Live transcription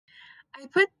I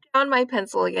put down my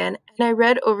pencil again and I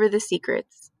read over the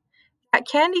secrets. That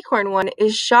candy corn one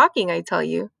is shocking, I tell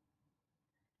you.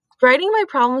 Writing my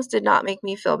problems did not make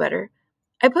me feel better.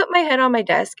 I put my head on my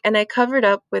desk and I covered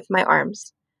up with my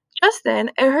arms. Just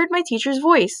then, I heard my teacher's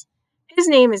voice. His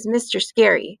name is Mr.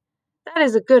 Scary. That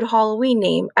is a good Halloween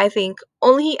name, I think,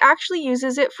 only he actually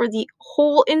uses it for the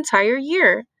whole entire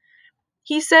year.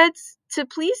 He said to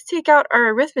please take out our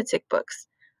arithmetic books.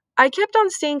 I kept on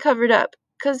staying covered up,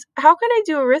 'cause how can I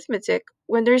do arithmetic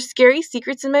when there's scary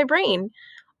secrets in my brain?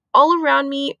 All around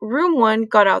me, room one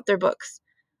got out their books.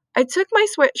 I took my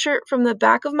sweatshirt from the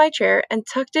back of my chair and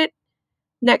tucked it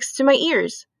next to my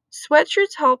ears.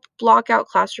 Sweatshirts help block out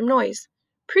classroom noise.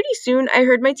 Pretty soon, I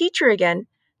heard my teacher again.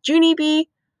 Junie B,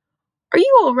 are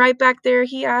you all right back there?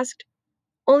 He asked.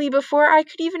 Only before I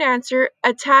could even answer,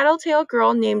 a tattletale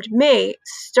girl named May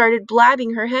started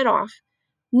blabbing her head off.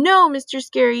 No, Mr.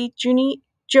 Scary, Junie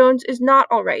Jones is not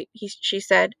all right, she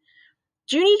said.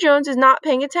 Junie Jones is not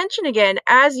paying attention again,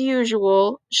 as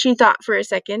usual, she thought for a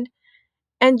second.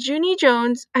 And Junie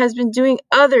Jones has been doing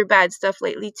other bad stuff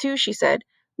lately, too, she said.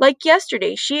 Like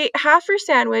yesterday, she ate half her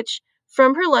sandwich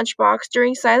from her lunchbox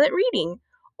during silent reading.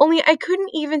 Only I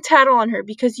couldn't even tattle on her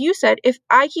because you said if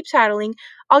I keep tattling,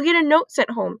 I'll get a note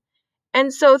sent home.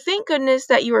 And so thank goodness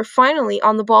that you were finally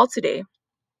on the ball today.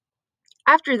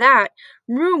 After that,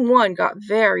 room one got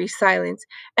very silent,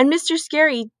 and Mr.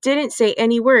 Scary didn't say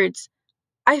any words.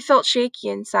 I felt shaky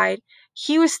inside.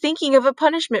 He was thinking of a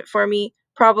punishment for me,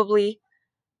 probably.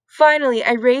 Finally,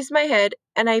 I raised my head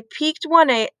and I peeked one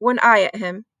eye at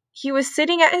him. He was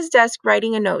sitting at his desk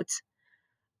writing a note.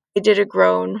 I did a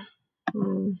groan.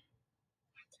 It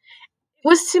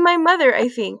was to my mother, I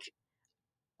think.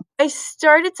 I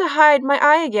started to hide my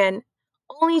eye again.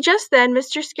 Only just then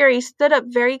Mr. Scary stood up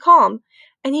very calm,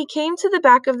 and he came to the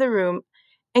back of the room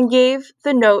and gave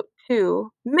the note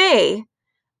to May.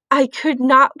 I could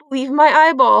not believe my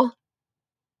eyeball.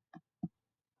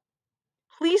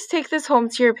 Please take this home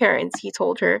to your parents, he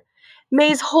told her.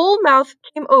 May's whole mouth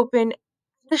came open at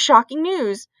the shocking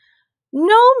news.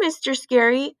 No, Mr.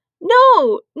 Scary.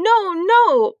 No, no,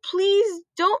 no. Please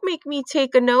don't make me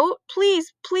take a note.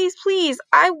 Please, please, please.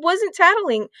 I wasn't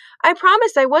tattling. I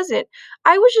promise I wasn't.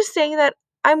 I was just saying that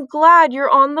I'm glad you're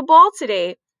on the ball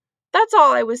today. That's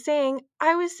all I was saying.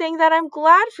 I was saying that I'm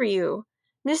glad for you.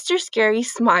 Mr. Scary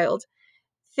smiled.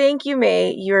 Thank you,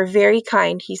 May. You're very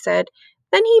kind, he said.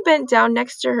 Then he bent down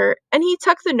next to her and he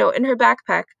tucked the note in her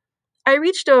backpack. I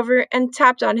reached over and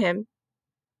tapped on him.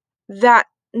 That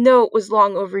note was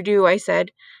long overdue, I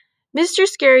said. Mr.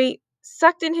 Scary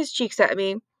sucked in his cheeks at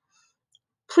me.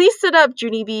 Please sit up,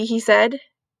 Junie B, he said.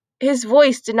 His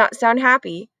voice did not sound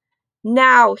happy.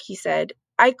 Now, he said.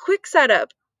 I quick sat up.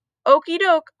 Okie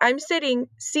doke, I'm sitting.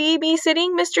 See me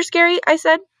sitting, Mr. Scary, I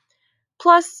said.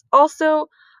 Plus, also,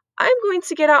 I'm going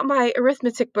to get out my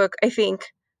arithmetic book, I think.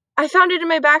 I found it in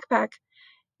my backpack.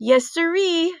 Yes,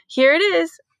 sirree, here it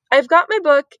is. I've got my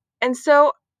book, and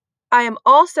so I am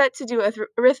all set to do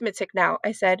arithmetic now,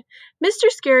 I said. Mr.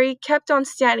 Scary kept on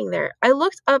standing there. I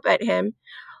looked up at him.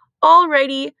 All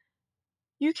righty,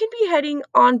 you can be heading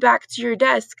on back to your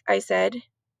desk, I said.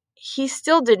 He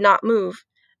still did not move.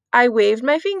 I waved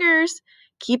my fingers.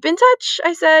 Keep in touch,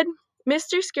 I said.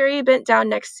 Mr. Scary bent down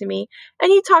next to me,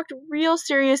 and he talked real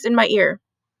serious in my ear.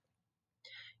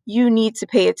 You need to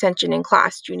pay attention in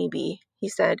class, Junie B, he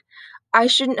said. I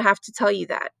shouldn't have to tell you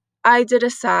that. I did a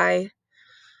sigh.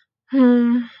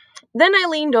 Then I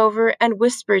leaned over and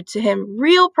whispered to him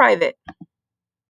real private.